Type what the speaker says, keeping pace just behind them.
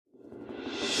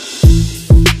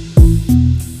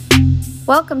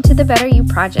Welcome to the Better You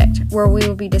Project, where we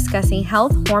will be discussing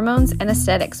health, hormones, and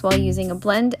aesthetics while using a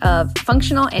blend of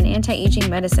functional and anti-aging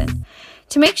medicine.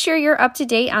 To make sure you're up to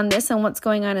date on this and what's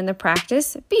going on in the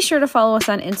practice, be sure to follow us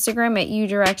on Instagram at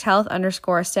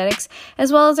udirecthealth_aesthetics,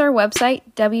 as well as our website,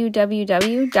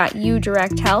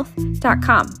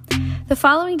 www.udirecthealth.com. The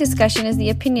following discussion is the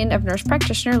opinion of nurse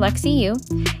practitioner Lexi Yu.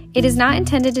 It is not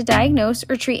intended to diagnose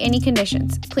or treat any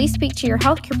conditions. Please speak to your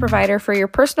healthcare provider for your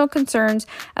personal concerns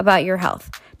about your health.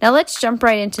 Now let's jump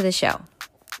right into the show.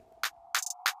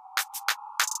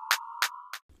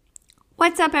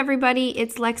 What's up, everybody?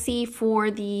 It's Lexi for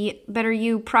the Better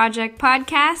You Project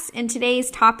podcast, and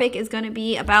today's topic is going to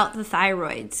be about the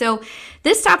thyroid. So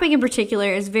this topic in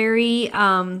particular is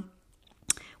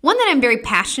one that I'm very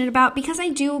passionate about because I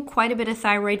do quite a bit of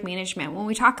thyroid management. When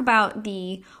we talk about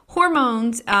the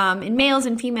hormones in males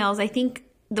and females, I think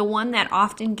the one that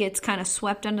often gets kind of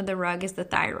swept under the rug is the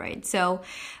thyroid. So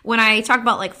when I talk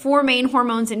about like four main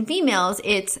hormones in females,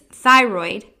 it's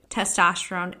thyroid,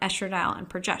 testosterone, estradiol, and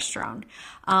progesterone.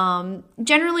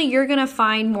 Generally, you're going to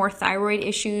find more thyroid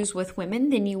issues with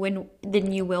women than you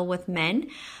will with men.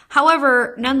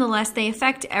 However, nonetheless, they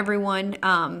affect everyone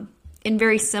in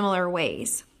very similar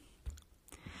ways.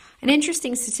 An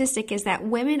interesting statistic is that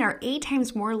women are 8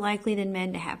 times more likely than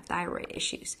men to have thyroid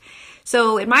issues.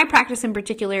 So in my practice in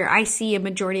particular, I see a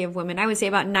majority of women. I would say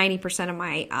about 90% of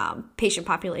my patient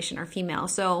population are female.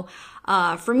 So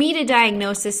for me to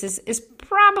diagnose this is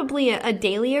probably a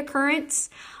daily occurrence.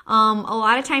 A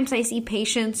lot of times I see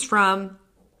patients from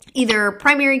either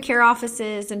primary care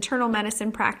offices, internal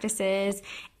medicine practices,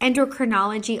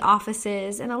 endocrinology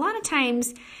offices, and a lot of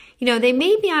times, they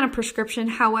may be on a prescription.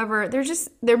 However,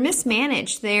 they're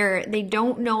mismanaged. They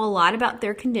don't know a lot about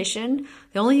their condition.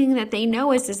 The only thing that they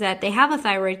know is that they have a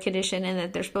thyroid condition and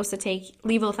that they're supposed to take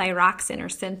levothyroxine or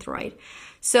Synthroid.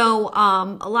 So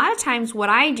a lot of times what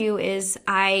I do is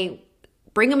I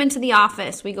bring them into the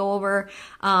office. We go over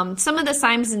some of the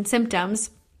signs and symptoms,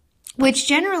 which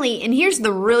generally, and here's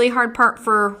the really hard part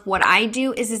for what I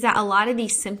do, is that a lot of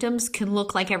these symptoms can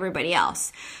look like everybody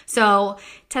else. So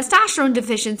testosterone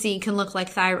deficiency can look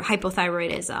like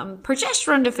hypothyroidism.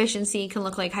 Progesterone deficiency can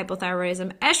look like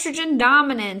hypothyroidism. Estrogen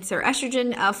dominance or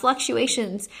estrogen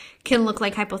fluctuations can look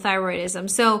like hypothyroidism.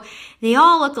 So they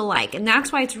all look alike. And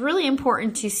that's why it's really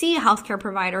important to see a healthcare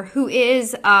provider who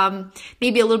is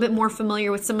maybe a little bit more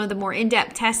familiar with some of the more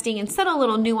in-depth testing and subtle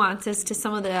little nuances to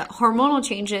some of the hormonal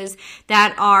changes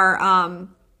that are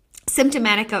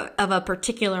symptomatic of a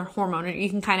particular hormone, and you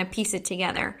can kind of piece it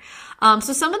together.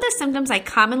 So some of the symptoms I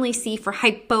commonly see for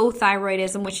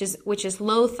hypothyroidism, which is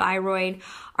low thyroid,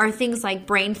 are things like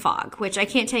brain fog, which I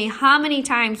can't tell you how many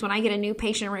times when I get a new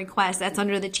patient request, that's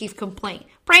under the chief complaint,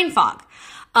 brain fog.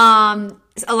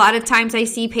 A lot of times I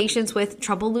see patients with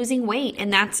trouble losing weight,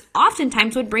 and that's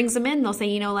oftentimes what brings them in. They'll say,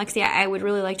 Lexi, I would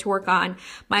really like to work on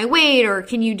my weight, or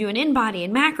can you do an in-body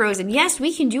and macros? And yes,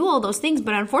 we can do all those things,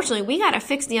 but unfortunately we got to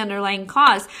fix the underlying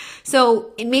cause.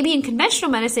 So maybe in conventional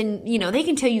medicine, they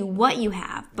can tell you what you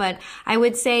have, but I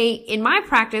would say in my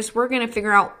practice, we're going to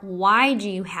figure out why do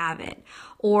you have it,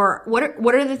 or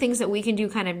what are the things that we can do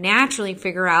kind of naturally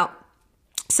figure out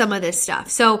some of this stuff.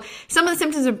 So some of the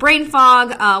symptoms of brain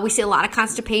fog, we see a lot of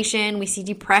constipation, we see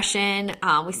depression,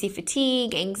 we see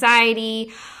fatigue,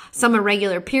 anxiety. Some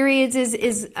irregular periods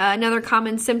is another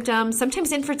common symptom.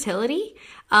 Sometimes infertility,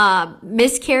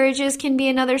 miscarriages can be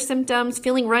another symptom.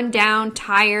 Feeling run down,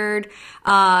 tired.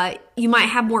 You might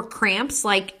have more cramps,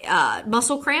 like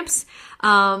muscle cramps.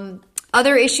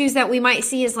 Other issues that we might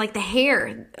see is like the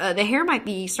hair. The hair might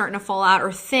be starting to fall out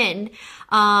or thin.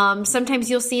 Sometimes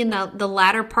you'll see in the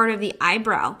latter part of the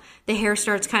eyebrow, the hair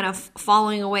starts kind of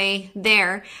falling away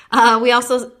there. We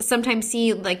also sometimes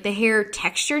see like the hair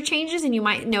texture changes, and you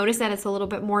might notice that it's a little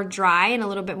bit more dry and a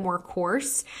little bit more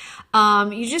coarse.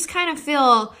 You just kind of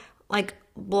feel like,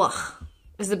 blech,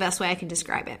 is the best way I can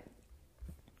describe it.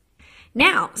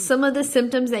 Now, some of the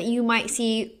symptoms that you might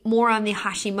see more on the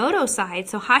Hashimoto side.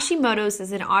 So Hashimoto's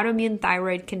is an autoimmune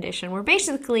thyroid condition where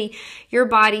basically your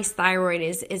body's thyroid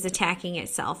is attacking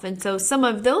itself. And so some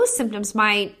of those symptoms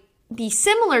might be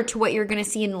similar to what you're going to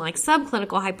see in like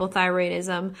subclinical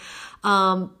hypothyroidism.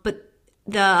 But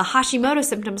the Hashimoto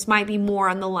symptoms might be more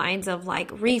on the lines of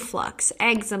like reflux,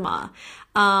 eczema,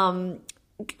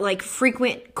 like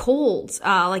frequent colds,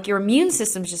 like your immune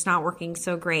system's just not working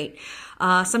so great.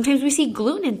 Sometimes we see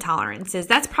gluten intolerances.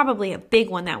 That's probably a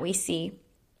big one that we see.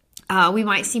 We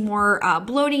might see more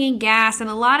bloating and gas. And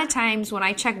a lot of times when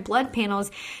I check blood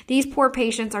panels, these poor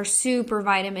patients are super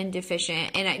vitamin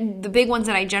deficient. And the big ones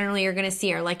that I generally are going to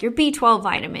see are like your B12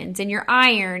 vitamins and your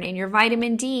iron and your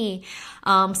vitamin D,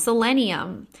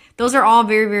 selenium. Those are all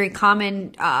very, very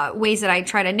common ways that I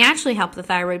try to naturally help the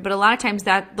thyroid. But a lot of times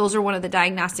those are one of the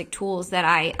diagnostic tools that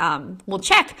I will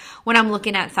check when I'm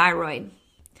looking at thyroid.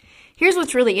 Here's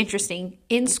what's really interesting.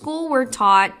 In school, we're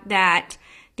taught that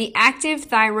the active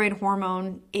thyroid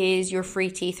hormone is your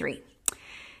free T3.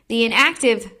 The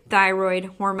inactive thyroid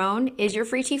hormone is your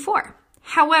free T4.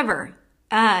 However,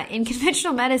 in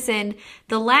conventional medicine,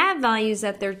 the lab values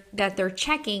that they're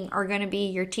checking are going to be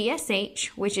your TSH,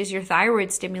 which is your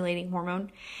thyroid stimulating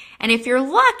hormone. And if you're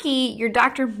lucky, your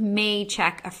doctor may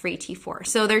check a free T4.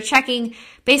 So they're checking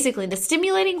basically the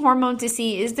stimulating hormone to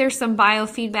see is there some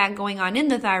biofeedback going on in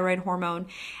the thyroid hormone,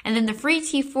 and then the free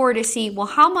T4 to see, well,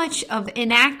 how much of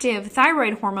inactive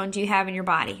thyroid hormone do you have in your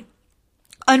body?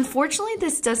 Unfortunately,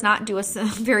 this does not do us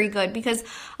very good, because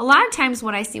a lot of times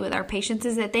what I see with our patients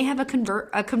is that they have a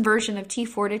conversion of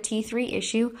T4 to T3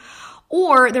 issue,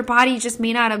 or their body just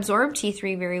may not absorb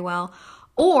T3 very well,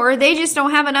 or they just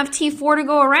don't have enough T4 to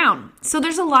go around. So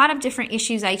there's a lot of different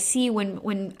issues I see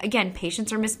when again,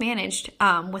 patients are mismanaged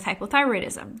with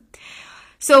hypothyroidism.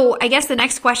 So I guess the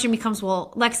next question becomes,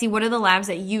 well, Lexi, what are the labs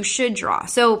that you should draw?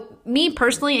 So me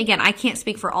personally, again, I can't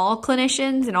speak for all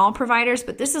clinicians and all providers,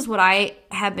 but this is what I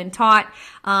have been taught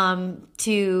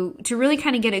to really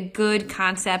kind of get a good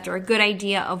concept or a good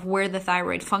idea of where the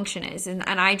thyroid function is. And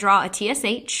I draw a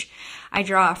TSH, I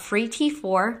draw a free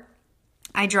T4,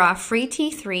 I draw a free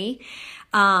T3,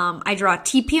 I draw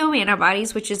TPO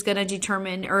antibodies, which is going to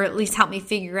determine, or at least help me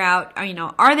figure out,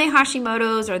 are they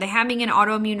Hashimoto's? Are they having an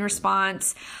autoimmune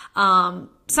response?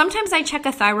 Sometimes I check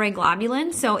a thyroid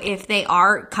globulin. So if they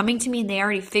are coming to me and they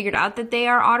already figured out that they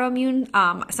are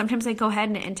autoimmune, sometimes I go ahead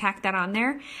and tack that on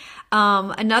there.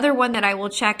 Another one that I will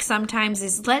check sometimes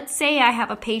is, let's say I have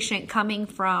a patient coming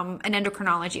from an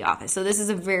endocrinology office. So this is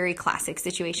a very classic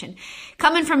situation.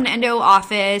 Coming from an endo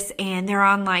office and they're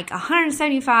on like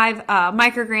 175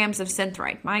 micrograms of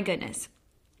Synthroid. My goodness.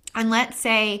 And let's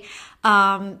say,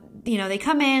 they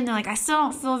come in, they're like, I still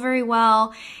don't feel very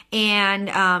well. And,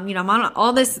 I'm on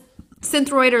all this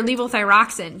Synthroid or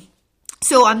levothyroxine.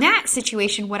 So on that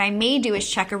situation, what I may do is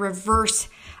check a reverse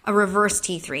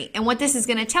T3. And what this is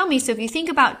going to tell me, so if you think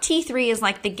about T3 is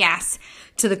like the gas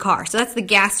to the car. So that's the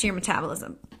gas to your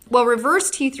metabolism. Well, reverse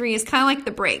T3 is kind of like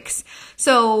the brakes.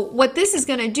 So what this is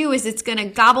going to do is it's going to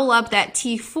gobble up that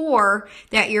T4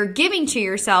 that you're giving to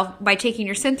yourself by taking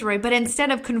your Synthroid, but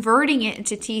instead of converting it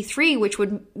into T3, which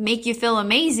would make you feel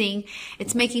amazing,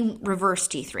 it's making reverse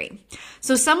T3.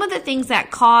 So some of the things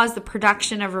that cause the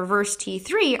production of reverse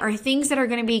T3 are things that are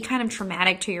going to be kind of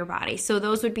traumatic to your body. So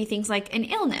those would be things like an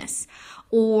illness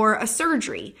or a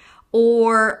surgery,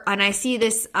 and I see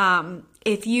this,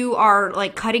 if you are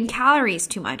like cutting calories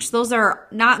too much, those are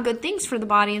not good things for the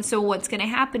body. And so what's going to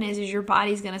happen is your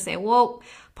body's going to say, whoa,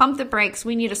 pump the brakes.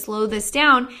 We need to slow this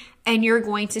down. And you're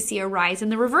going to see a rise in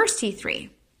the reverse T3.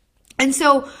 And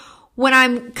so when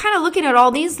I'm kind of looking at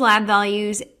all these lab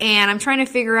values and I'm trying to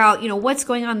figure out, what's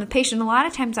going on in the patient, a lot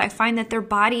of times I find that their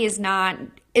body is not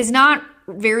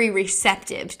very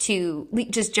receptive to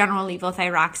just general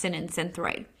levothyroxine and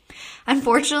Synthroid.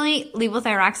 Unfortunately,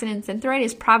 levothyroxine and Synthroid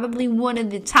is probably one of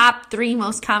the top 3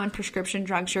 most common prescription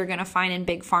drugs you're going to find in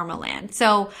big pharma land.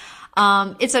 So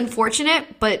it's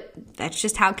unfortunate, but that's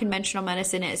just how conventional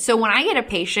medicine is. So when I get a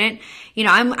patient,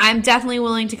 I'm definitely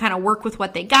willing to kind of work with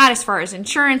what they got as far as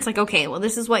insurance. Like, okay, well,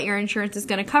 this is what your insurance is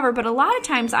going to cover. But a lot of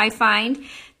times I find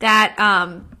that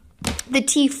the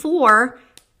T4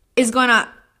 is going to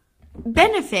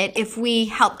benefit if we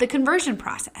help the conversion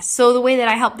process. So the way that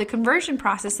I help the conversion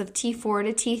process of T4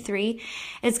 to T3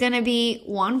 is going to be,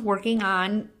 one, working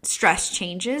on stress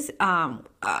changes,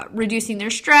 reducing their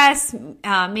stress,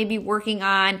 maybe working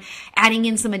on adding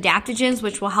in some adaptogens,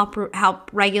 which will help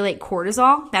regulate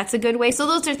cortisol. That's a good way. So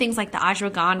those are things like the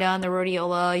ashwagandha and the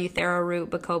rhodiola, euthero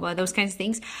root, bacopa, those kinds of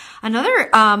things. Another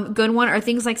good one are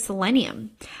things like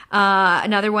selenium.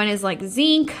 Another one is like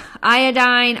zinc,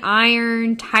 iodine,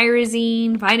 iron,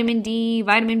 tyrosine, vitamin D,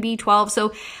 vitamin B12.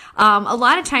 So a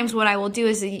lot of times what I will do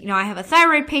is, I have a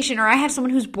thyroid patient or I have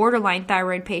someone who's borderline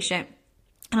thyroid patient.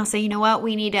 And I'll say, you know what,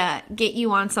 we need to get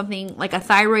you on something like a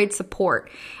thyroid support.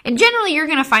 And generally, you're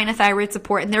going to find a thyroid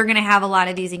support, and they're going to have a lot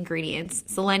of these ingredients: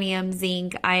 selenium,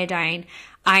 zinc, iodine,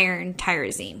 iron,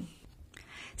 tyrosine.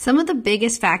 Some of the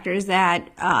biggest factors that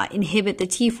inhibit the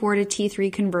T4 to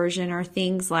T3 conversion are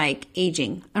things like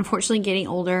aging. Unfortunately, getting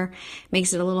older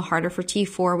makes it a little harder for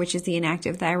T4, which is the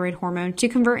inactive thyroid hormone, to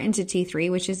convert into T3,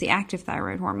 which is the active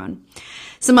thyroid hormone.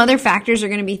 Some other factors are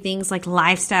going to be things like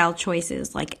lifestyle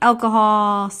choices, like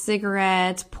alcohol,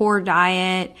 cigarettes, poor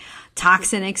diet,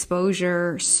 toxin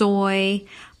exposure, soy.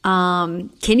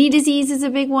 Kidney disease is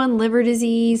a big one, liver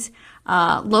disease.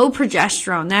 Low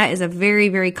progesterone, that is a very,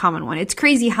 very common one. It's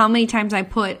crazy how many times I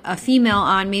put a female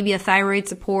on maybe a thyroid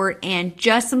support and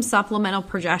just some supplemental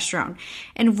progesterone.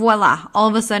 And voila, all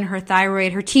of a sudden her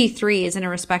thyroid, her T3 is in a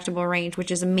respectable range,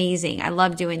 which is amazing. I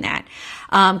love doing that.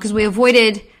 Because we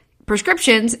avoided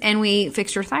prescriptions and we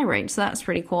fixed her thyroid. So that's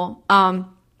pretty cool.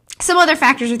 Some other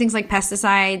factors are things like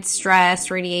pesticides, stress,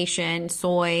 radiation,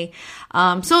 soy.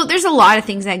 So there's a lot of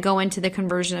things that go into the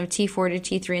conversion of T4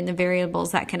 to T3 and the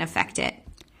variables that can affect it.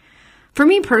 For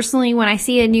me personally, when I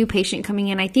see a new patient coming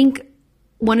in, I think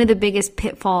one of the biggest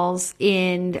pitfalls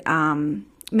in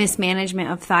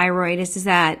mismanagement of thyroid is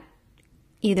that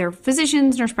either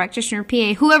physicians, nurse practitioner,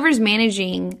 PA, whoever's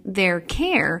managing their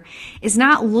care is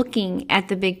not looking at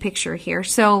the big picture here.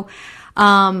 So,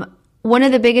 one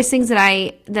of the biggest things that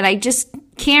I just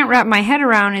can't wrap my head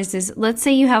around is let's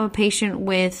say you have a patient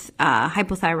with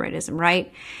hypothyroidism,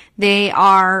 right? They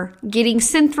are getting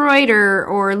Synthroid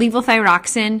or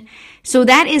levothyroxine. So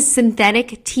that is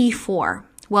synthetic T4.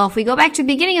 Well, if we go back to the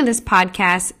beginning of this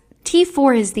podcast,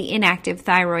 T4 is the inactive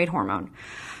thyroid hormone.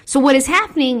 So what is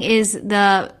happening is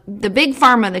the big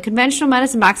pharma, the conventional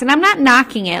medicine box, and I'm not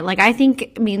knocking it.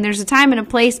 There's a time and a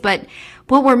place, but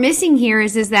what we're missing here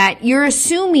is that you're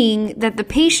assuming that the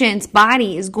patient's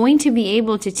body is going to be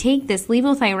able to take this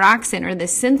levothyroxine or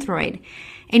this Synthroid,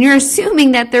 and you're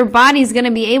assuming that their body is going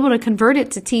to be able to convert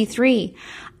it to T3.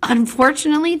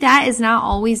 Unfortunately, that is not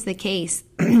always the case,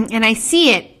 and I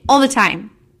see it all the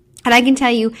time. And I can tell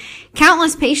you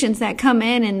countless patients that come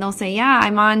in and they'll say, yeah,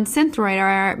 I'm on Synthroid,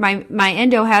 or my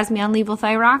endo has me on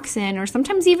levothyroxine, or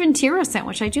sometimes even Tirosint,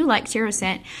 which I do like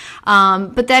Tirosint.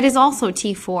 But that is also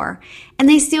T4. And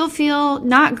they still feel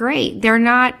not great. They're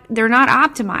not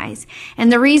optimized.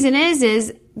 And the reason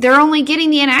is they're only getting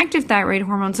the inactive thyroid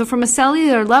hormone. So from a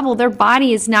cellular level, their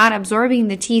body is not absorbing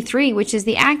the T3, which is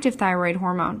the active thyroid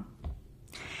hormone.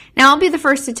 Now, I'll be the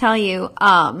first to tell you,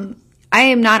 I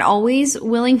am not always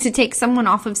willing to take someone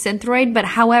off of Synthroid, but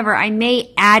however, I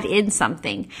may add in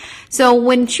something. So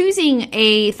when choosing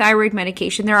a thyroid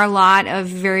medication, there are a lot of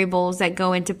variables that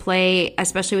go into play,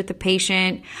 especially with the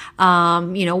patient.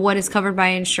 What is covered by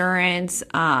insurance,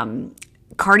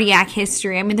 cardiac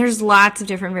history. There's lots of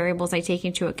different variables I take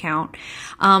into account.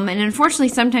 And unfortunately,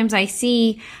 sometimes I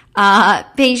see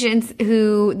patients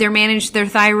who they're managed their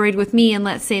thyroid with me, and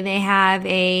let's say they have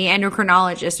a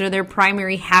endocrinologist or their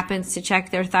primary happens to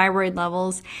check their thyroid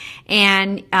levels,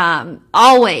 and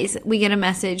always we get a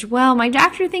message, well, my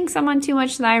doctor thinks I'm on too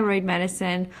much thyroid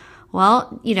medicine.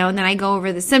 Well, and then I go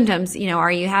over the symptoms.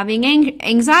 Are you having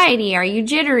anxiety? Are you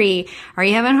jittery? Are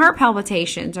you having heart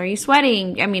palpitations? Are you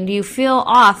sweating? Do you feel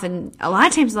off? And a lot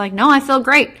of times they're like, no, I feel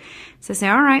great. So I say,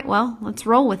 all right, well, let's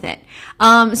roll with it.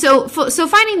 So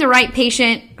finding the right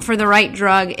patient for the right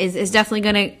drug is definitely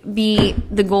going to be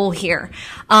the goal here.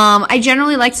 I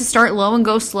generally like to start low and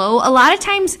go slow. A lot of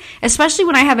times, especially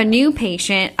when I have a new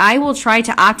patient, I will try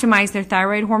to optimize their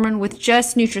thyroid hormone with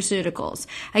just nutraceuticals.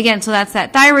 Again, so that's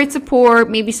that thyroid support,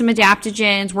 maybe some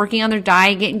adaptogens, working on their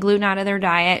diet, getting gluten out of their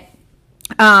diet.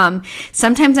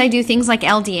 Sometimes I do things like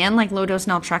LDN, like low dose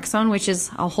naltrexone, which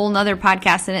is a whole nother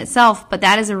podcast in itself, but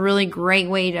that is a really great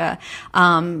way to,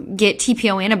 get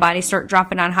TPO antibodies start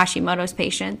dropping on Hashimoto's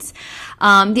patients.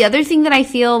 The other thing that I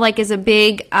feel like is a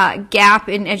big, gap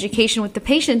in education with the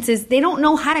patients is they don't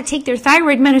know how to take their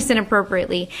thyroid medicine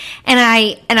appropriately. And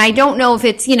I don't know if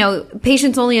it's,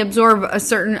 patients only absorb a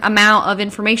certain amount of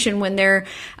information when they're,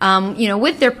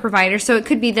 with their provider. So it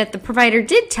could be that the provider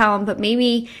did tell them, but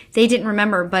maybe they didn't remember.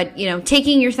 But,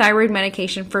 taking your thyroid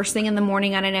medication first thing in the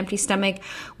morning on an empty stomach,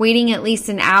 waiting at least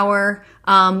an hour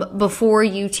before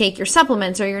you take your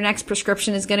supplements or your next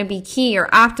prescription is going to be key or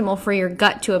optimal for your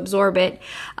gut to absorb it.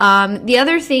 The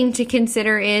other thing to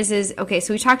consider is okay,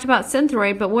 so we talked about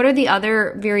Synthroid, but what are the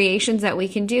other variations that we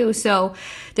can do? So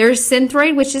there's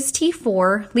Synthroid, which is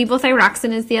T4.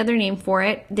 Levothyroxine is the other name for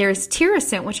it. There's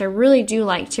Tirosint, which I really do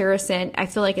like Tirosint. I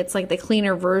feel like it's like the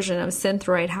cleaner version of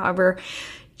Synthroid. However,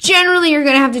 generally, you're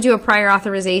going to have to do a prior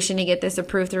authorization to get this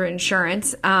approved through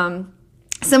insurance.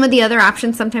 Some of the other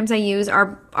options sometimes I use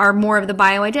are more of the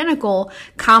bioidentical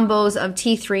combos of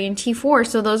T3 and T4.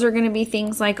 So those are going to be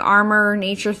things like Armor,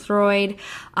 NatureThyroid,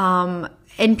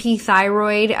 NP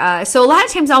thyroid. So a lot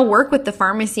of times I'll work with the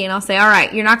pharmacy and I'll say, all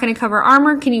right, you're not going to cover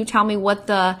Armour. Can you tell me what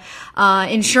the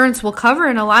insurance will cover?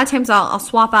 And a lot of times I'll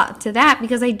swap out to that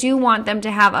because I do want them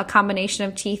to have a combination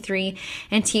of T3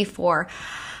 and T4.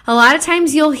 A lot of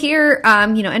times you'll hear,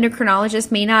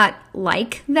 endocrinologists may not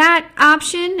like that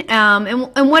option.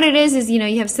 And what it is,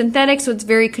 you have synthetic, so it's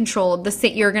very controlled.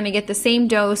 You're going to get the same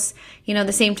dose,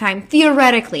 the same time,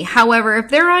 theoretically. However, if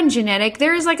they're on genetic,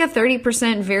 there is like a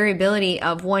 30% variability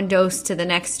of one dose to the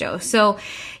next dose. So,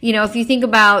 if you think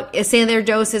about, say their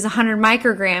dose is 100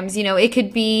 micrograms, it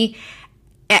could be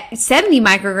at 70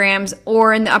 micrograms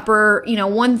or in the upper,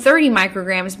 130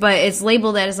 micrograms, but it's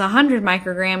labeled as 100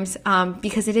 micrograms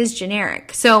because it is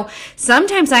generic. So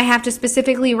sometimes I have to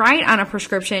specifically write on a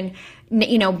prescription,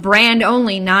 brand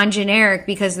only, non-generic,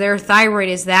 because their thyroid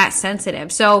is that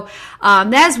sensitive. So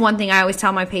that's one thing I always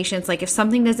tell my patients, like if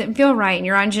something doesn't feel right and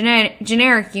you're on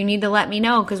generic, you need to let me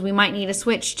know because we might need to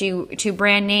switch to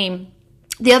brand name.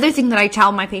 The other thing that I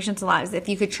tell my patients a lot is if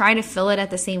you could try to fill it at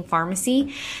the same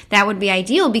pharmacy, that would be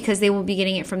ideal because they will be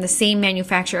getting it from the same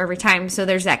manufacturer every time. So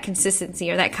there's that consistency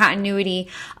or that continuity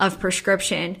of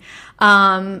prescription.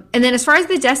 And then as far as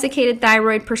the desiccated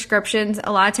thyroid prescriptions,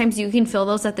 a lot of times you can fill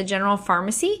those at the general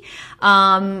pharmacy.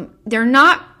 They're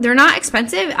not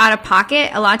expensive out of pocket.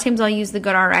 A lot of times I'll use the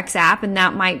GoodRx app and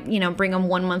that might, bring them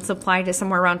 1 month supply to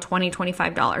somewhere around $20,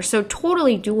 $25. So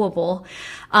totally doable.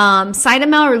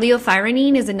 Cytomel or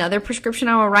leothyronine is another prescription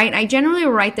I will write. I generally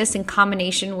will write this in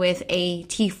combination with a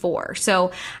T4.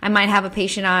 So I might have a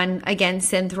patient on, again,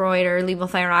 Synthroid or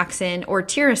levothyroxine or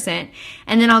Tirosint,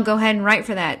 and then I'll go ahead and write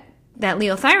for that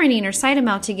leothyronine or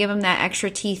Cytomel to give them that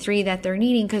extra T3 that they're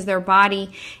needing because their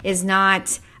body is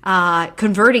not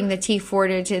converting the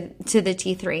T4 to the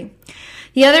T3.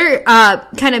 The other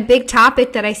kind of big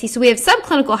topic that I see, so we have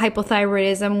subclinical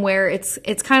hypothyroidism where it's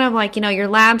kind of like, your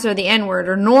labs are the N-word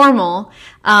or normal,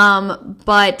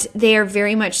 but they are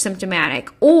very much symptomatic.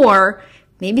 Or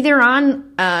maybe they're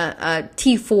on a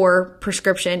T4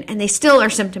 prescription and they still are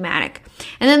symptomatic.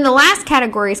 And then the last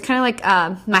category is kind of like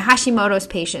my Hashimoto's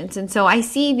patients. And so I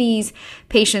see these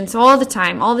patients all the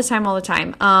time.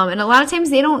 And a lot of times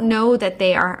they don't know that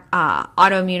they are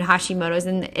autoimmune Hashimoto's.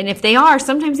 And if they are,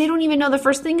 sometimes they don't even know the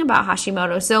first thing about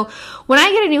Hashimoto's. So when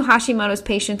I get a new Hashimoto's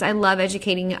patient, I love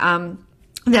educating them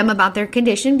about their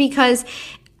condition because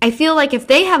I feel like if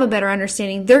they have a better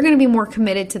understanding, they're going to be more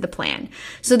committed to the plan.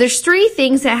 So there's 3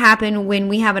 things that happen when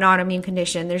we have an autoimmune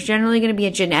condition. There's generally going to be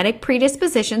a genetic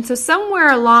predisposition. So somewhere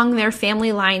along their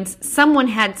family lines, someone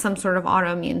had some sort of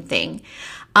autoimmune thing.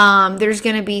 There's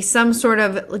going to be some sort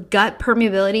of gut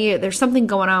permeability. There's something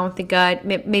going on with the gut.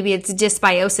 Maybe it's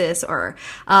dysbiosis or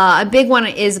a big one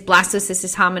is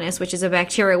blastocystis hominis, which is a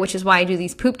bacteria, which is why I do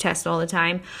these poop tests all the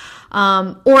time.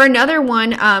 Or another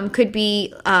one could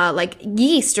be like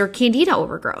yeast or candida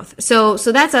overgrowth. So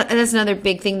that's another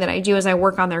big thing that I do is I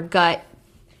work on their gut.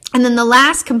 And then the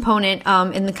last component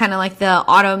in the kind of like the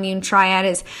autoimmune triad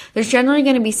is there's generally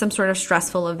going to be some sort of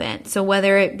stressful event. So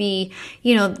whether it be,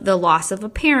 the loss of a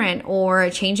parent or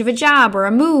a change of a job or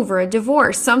a move or a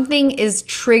divorce, something is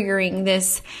triggering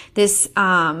this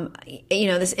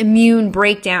immune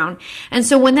breakdown. And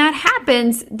so when that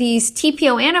happens, these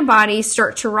TPO antibodies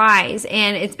start to rise,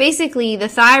 and it's basically the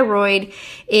thyroid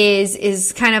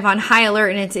is kind of on high alert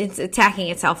and it's attacking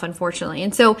itself, unfortunately.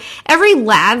 And so every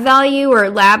lab value or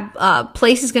lab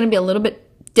place is going to be a little bit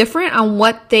different on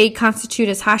what they constitute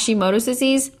as Hashimoto's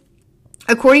disease.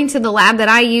 According to the lab that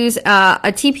I use, a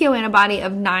TPO antibody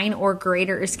of 9 or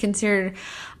greater is considered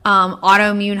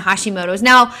autoimmune Hashimoto's.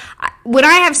 Now, when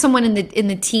I have someone in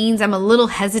the teens, I'm a little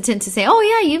hesitant to say, oh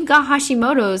yeah, you've got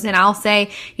Hashimoto's, and I'll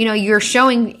say, you're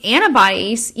showing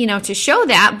antibodies, to show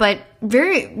that, but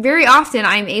very, very often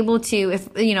I'm able to,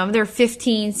 if they're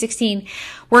 15, 16,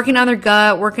 working on their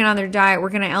gut, working on their diet,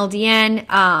 working on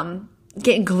LDN,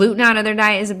 getting gluten out of their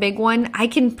diet is a big one. I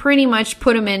can pretty much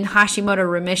put them in Hashimoto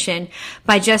remission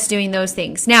by just doing those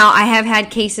things. Now, I have had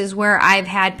cases where I've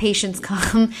had patients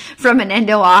come from an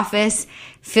endo office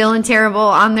feeling terrible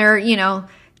on their,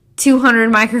 200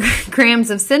 micrograms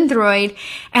of Synthroid,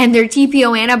 and their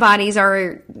TPO antibodies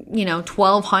are,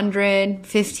 1,200,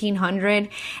 1,500.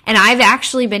 And I've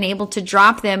actually been able to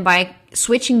drop them by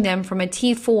switching them from a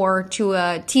T4 to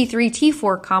a T3,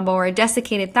 T4 combo or a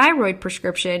desiccated thyroid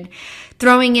prescription,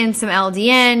 throwing in some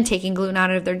LDN, taking gluten out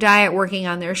of their diet, working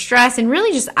on their stress, and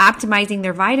really just optimizing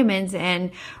their vitamins and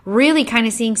really kind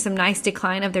of seeing some nice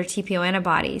decline of their TPO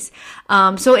antibodies.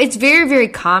 So it's very, very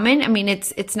common. I mean,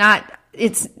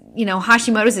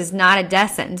 Hashimoto's is not a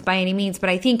death sentence by any means, but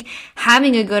I think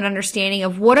having a good understanding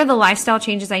of what are the lifestyle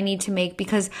changes I need to make,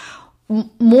 because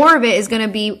more of it is going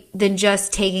to be than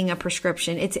just taking a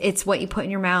prescription. It's what you put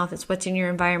in your mouth. It's what's in your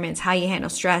environment. It's how you handle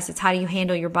stress. It's how you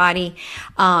handle your body.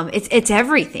 It's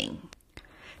everything.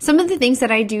 Some of the things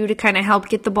that I do to kind of help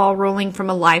get the ball rolling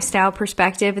from a lifestyle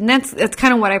perspective, and that's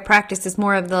kind of what I practice, is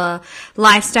more of the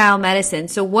lifestyle medicine.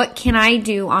 So what can I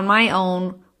do on my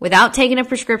own without taking a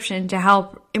prescription to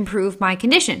help improve my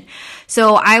condition?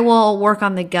 So I will work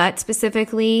on the gut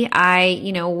specifically. I,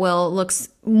 will look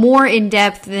more in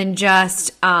depth than just,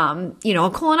 a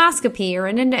colonoscopy or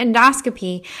an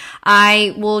endoscopy.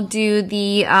 I will do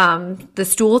the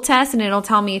stool test, and it'll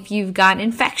tell me if you've got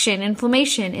infection,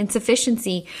 inflammation,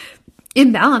 insufficiency,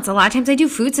 imbalance. A lot of times I do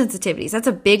food sensitivities. That's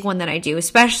a big one that I do,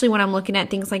 especially when I'm looking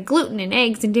at things like gluten and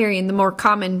eggs and dairy and the more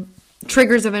common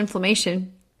triggers of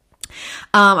inflammation.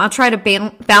 I'll try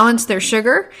to balance their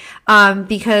sugar,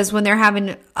 because when they're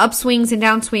having upswings and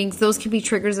downswings, those can be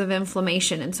triggers of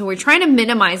inflammation. And so we're trying to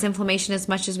minimize inflammation as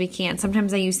much as we can.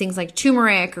 Sometimes I use things like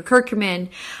turmeric or curcumin.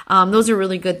 Those are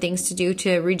really good things to do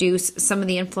to reduce some of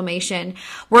the inflammation.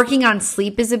 Working on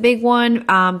sleep is a big one.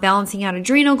 Balancing out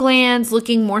adrenal glands,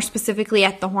 looking more specifically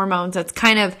at the hormones. That's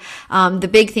kind of the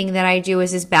big thing that I do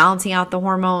is balancing out the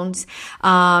hormones.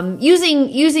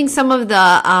 Using some of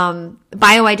the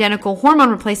bioidentical hormone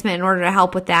replacement in order to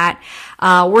help with that.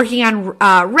 Working on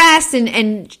rest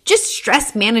and just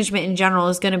stress management in general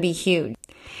is going to be huge.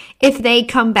 If they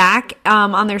come back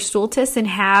on their stool tests and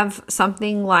have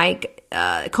something like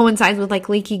coincides with like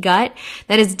leaky gut,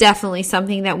 that is definitely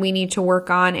something that we need to work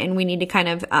on, and we need to kind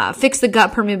of fix the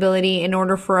gut permeability in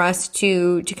order for us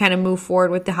to kind of move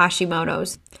forward with the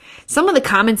Hashimoto's. Some of the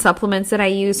common supplements that I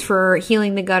use for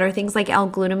healing the gut are things like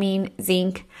L-glutamine,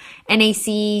 zinc,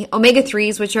 NAC,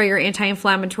 omega-3s, which are your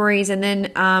anti-inflammatories, and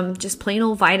then just plain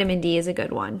old vitamin D is a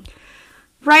good one.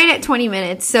 Right at 20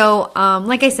 minutes. So,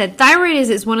 like I said, thyroid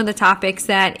is one of the topics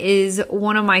that is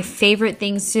one of my favorite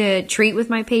things to treat with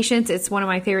my patients. It's one of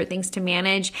my favorite things to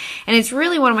manage. And it's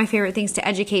really one of my favorite things to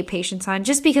educate patients on,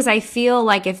 just because I feel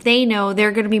like if they know,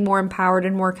 they're going to be more empowered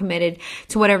and more committed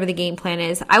to whatever the game plan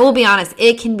is. I will be honest,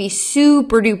 it can be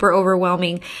super duper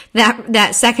overwhelming.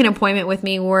 That second appointment with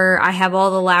me where I have all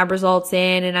the lab results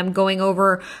in and I'm going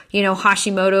over,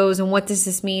 Hashimoto's and what does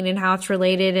this mean and how it's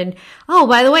related. And, oh,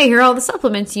 by the way, here are all the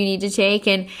supplements you need to take,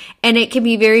 and it can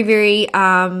be very, very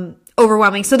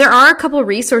overwhelming. So there are a couple of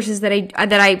resources that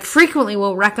I frequently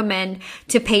will recommend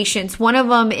to patients. One of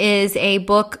them is a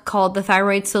book called The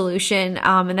Thyroid Solution,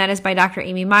 and that is by Dr.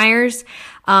 Amy Myers.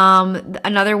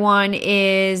 Another one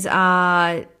is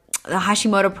the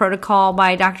Hashimoto Protocol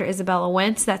by Dr. Isabella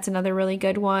Wentz. That's another really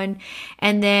good one.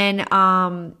 And then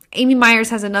Amy Myers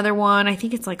has another one. I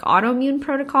think it's like Autoimmune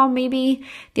Protocol, maybe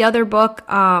the other book.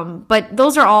 But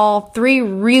those are all three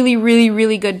really, really,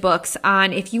 really good books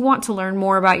on if you want to learn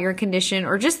more about your condition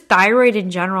or just thyroid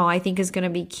in general, I think is going to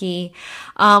be key.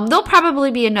 There'll probably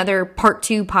be another part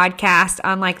 2 podcast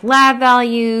on like lab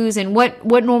values and what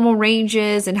normal range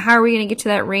is and how are we going to get to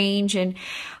that range, and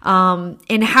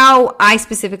how I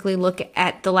specifically look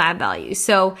at the lab values.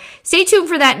 So stay tuned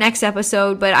for that next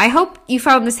episode, but I hope you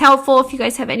found this helpful. If you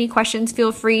guys have any questions,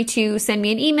 feel free to send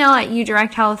me an email at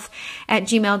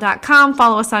udirecthealth@gmail.com.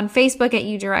 Follow us on Facebook at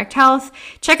udirecthealth.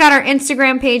 Check out our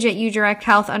Instagram page at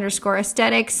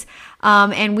udirecthealth_aesthetics.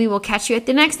 And we will catch you at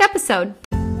the next episode.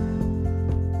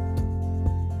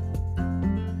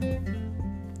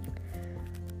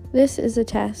 This is a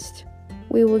test.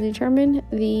 We will determine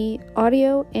the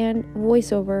audio and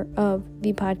voiceover of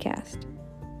the podcast.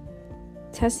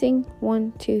 Testing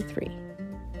 1, 2, 3.